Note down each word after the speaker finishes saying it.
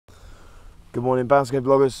Good morning, Bansko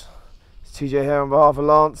bloggers. It's TJ here on behalf of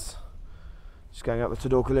Lance. Just going up the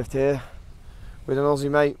Tadorka lift here with an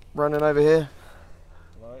Aussie mate running over here.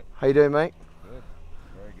 Hello. How you doing, mate? Good.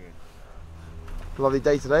 Very good. Lovely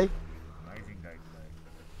day today. Amazing day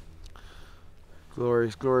today.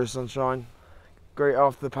 Glorious, glorious sunshine. Great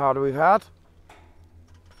after the powder we've had.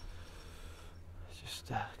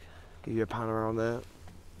 Just give you a pan around there.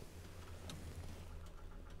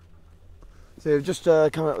 So we've just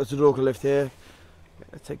come up the Tadorka lift here.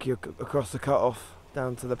 I'll take you across the cut-off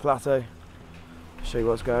down to the plateau. Show you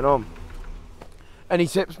what's going on. Any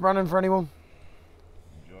tips, Brandon, for anyone?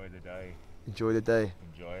 Enjoy the day. Enjoy the day.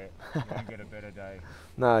 Enjoy it. You won't get a better day.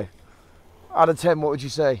 No. Out of 10, what would you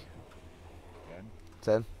say?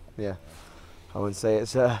 10. 10? Yeah. I wouldn't say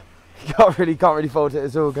it's you can't really fault it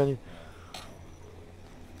at all, can you?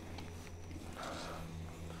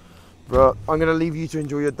 But I'm gonna leave you to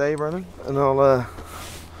enjoy your day, Brandon, and I'm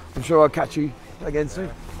sure I'll catch you again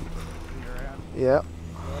soon. Yeah.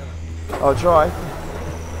 I'll try.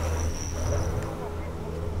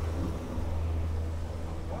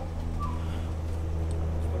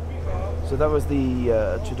 So that was the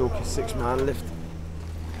Tadorka 6-man lift.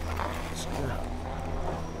 Just gonna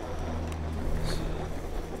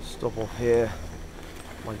stop off here.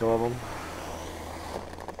 My glove on.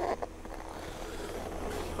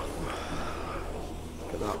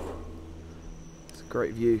 Look at that. It's a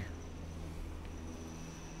great view.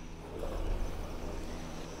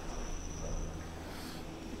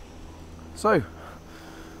 So,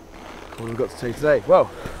 what have we got to say today? Well,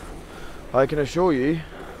 I can assure you,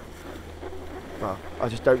 well, I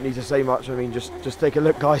just don't need to say much. I mean, just take a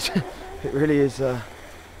look, guys. It really is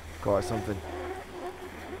quite something.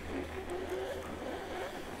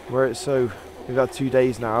 Where it's so, we've had 2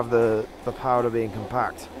 days now of the powder being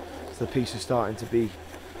compact, so the piece is starting to be,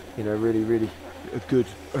 you know, really a good,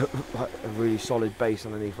 a really solid base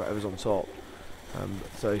underneath whatever's on top.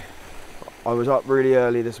 So I was up really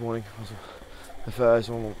early this morning. I was the first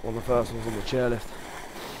one, one of the first ones on the chairlift.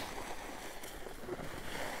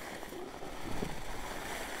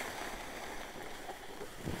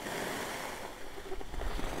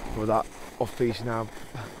 With that off piece now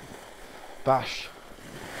bashed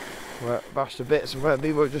to bits, and where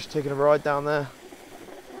people are just taking a ride down there.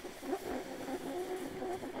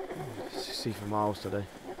 See for miles today.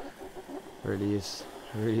 Really is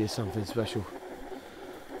something special.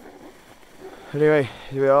 Anyway,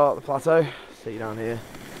 here we are at the plateau. See you down here.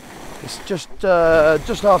 It's just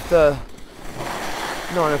after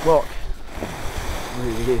 9 o'clock. It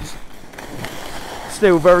really is.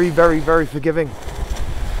 Still very forgiving.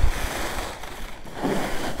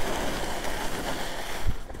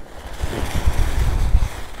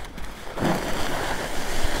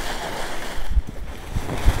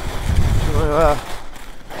 So,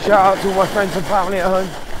 shout out to all my friends and family at home.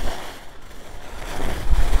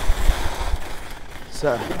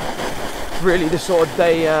 It's really the sort of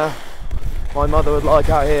day my mother would like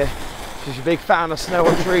out here. She's a big fan of snow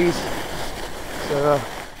and trees. So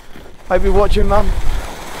hope you're watching, Mum.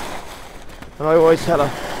 And I always tell her,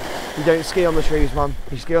 you don't ski on the trees, Mum,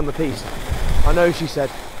 you ski on the piste. I know she said,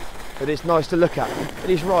 but it's nice to look at. But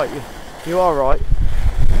he's right, you are right.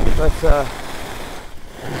 But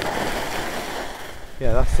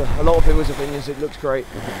yeah, that's a lot of people's opinions. It looks great.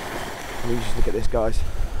 And you just look at this, guys.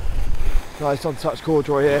 Nice untouched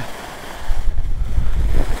corduroy here.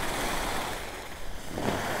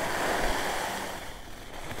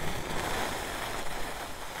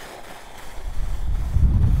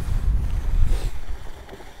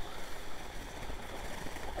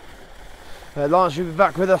 Lance should be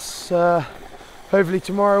back with us hopefully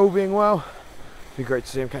tomorrow, all being well. It'd be great to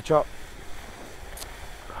see him catch up.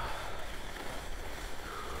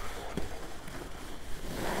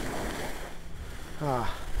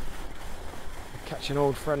 Catch an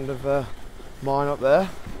old friend of mine up there,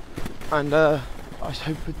 and I was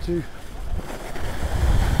hoping to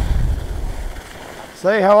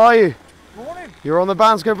say, how are you? Morning. You're on the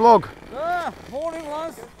Bansko blog. Yeah, morning,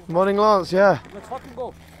 Lance. Morning, Lance. Yeah. Let's fucking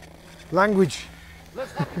go. Language.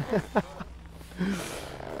 Let's fucking go.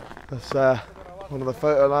 That's one of the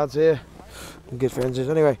photo lads here. I'm good friends.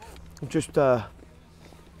 Anyway, I'm just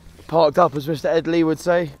parked up, as Mr. Ed Lee would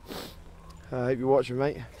say. I hope you're watching,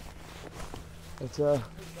 mate. But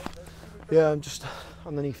yeah, I'm just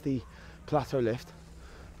underneath the plateau lift.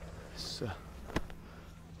 It's,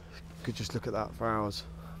 could just look at that for hours.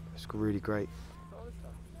 It's really great.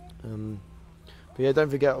 But yeah, don't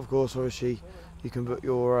forget, of course, obviously, you can book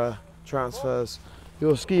your transfers,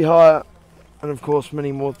 your ski hire, and of course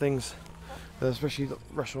many more things, especially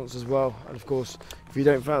restaurants as well. And of course, if you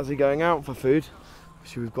don't fancy going out for food,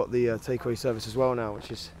 Obviously we've got the takeaway service as well now, which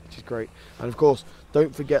is great. And of course,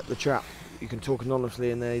 don't forget the chat. You can talk anonymously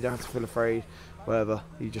in there. You don't have to feel afraid, whatever.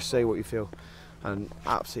 You just say what you feel, and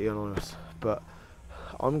absolutely anonymous. But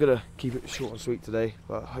I'm gonna keep it short and sweet today.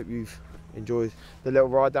 But I hope you've enjoyed the little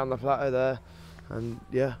ride down the plateau there. And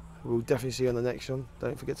yeah, we'll definitely see you on the next one.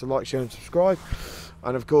 Don't forget to like, share, and subscribe.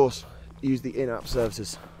 And of course, use the in-app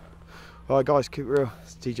services. Alright guys, keep it real.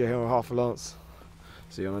 It's TJ here on behalf of Lance.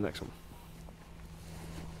 See you on the next one.